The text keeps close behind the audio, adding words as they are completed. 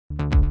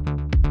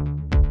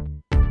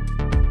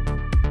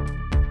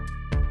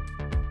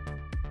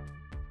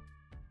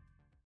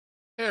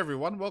Hey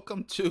everyone,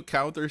 welcome to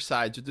Counter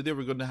Side. So today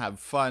we're gonna have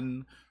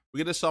fun.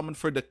 We're gonna summon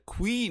for the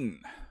Queen.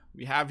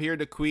 We have here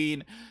the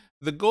Queen.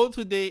 The goal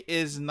today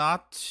is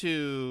not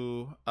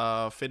to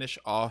finish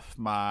off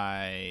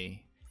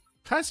my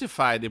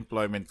classified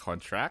employment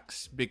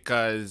contracts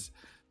because,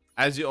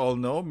 as you all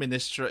know,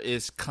 Ministra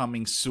is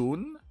coming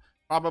soon,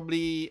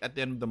 probably at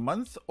the end of the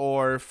month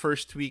or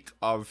first week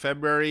of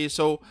February.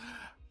 So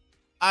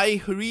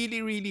I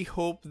really, really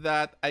hope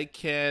that I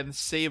can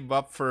save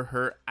up for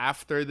her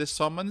after the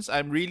summons.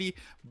 I'm really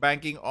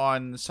banking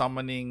on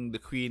summoning the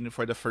queen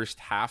for the first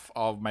half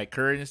of my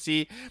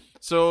currency.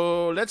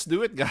 So let's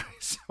do it,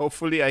 guys.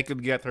 Hopefully, I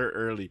could get her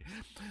early.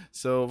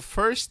 So,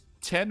 first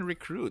 10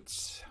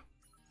 recruits.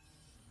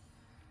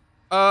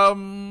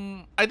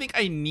 I think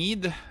I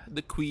need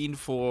the queen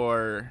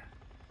for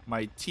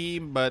my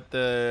team, but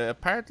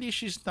apparently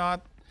she's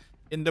not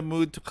in the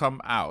mood to come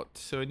out.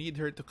 So I need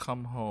her to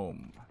come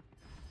home.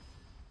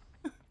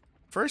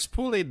 First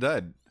pull a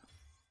dud.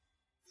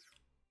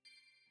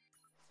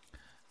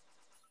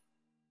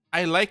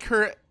 I like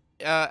her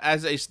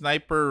as a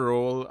sniper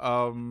role.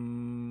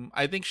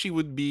 I think she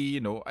would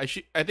be,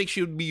 I think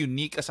she would be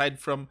unique aside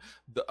from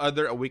the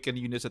other awakened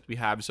units that we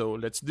have. So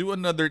let's do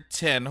another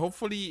 10.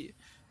 Hopefully,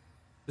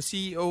 the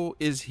CEO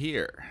is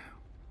here.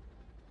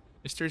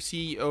 Mr.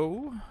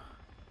 CEO,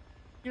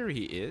 here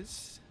he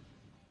is.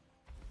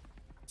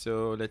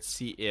 So let's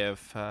see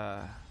if,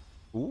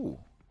 ooh,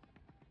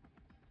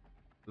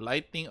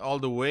 lightning all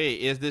the way.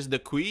 Is this the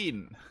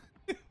queen?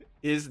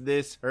 Is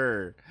this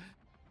her?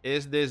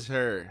 Is this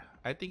her?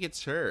 I think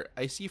it's her.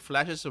 I see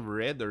flashes of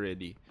red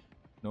already.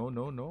 No,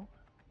 no, no.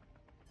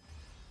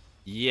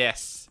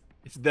 Yes,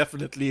 it's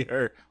definitely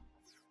her.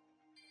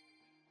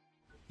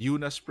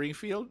 Yuna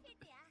Springfield?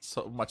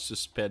 So much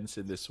suspense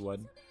in this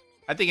one.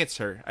 I think it's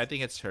her. I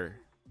think it's her.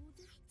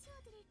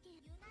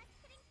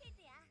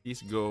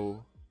 Please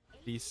go.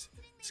 Please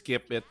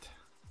skip it.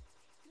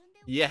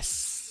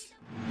 Yes.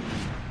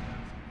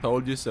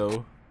 Told you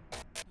so.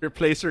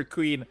 Replace her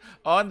queen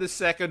on the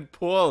second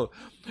pull.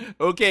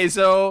 Okay,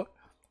 so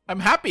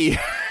I'm happy.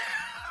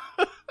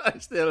 I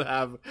still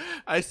have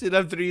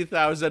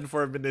 3,000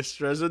 for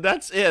Ministra, so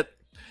that's it.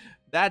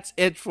 That's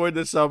it for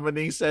the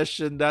summoning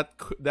session.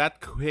 That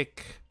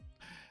quick.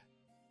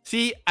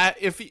 See,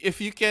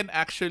 if you can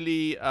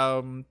actually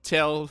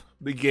tell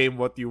the game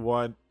what you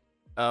want,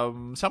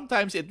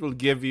 sometimes it will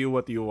give you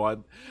what you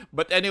want.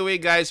 But anyway,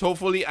 guys,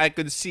 hopefully I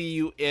could see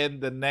you in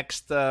the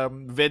next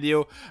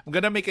video. I'm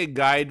gonna make a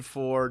guide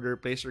for the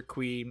replacer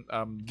queen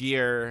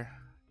gear,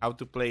 how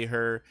to play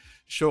her,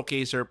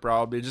 showcase her.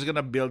 Probably just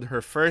gonna build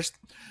her first.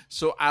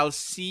 So I'll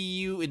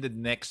see you in the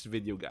next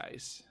video,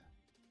 guys.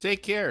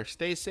 Take care,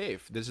 stay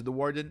safe. This is the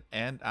Warden,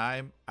 and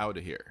I'm out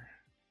of here.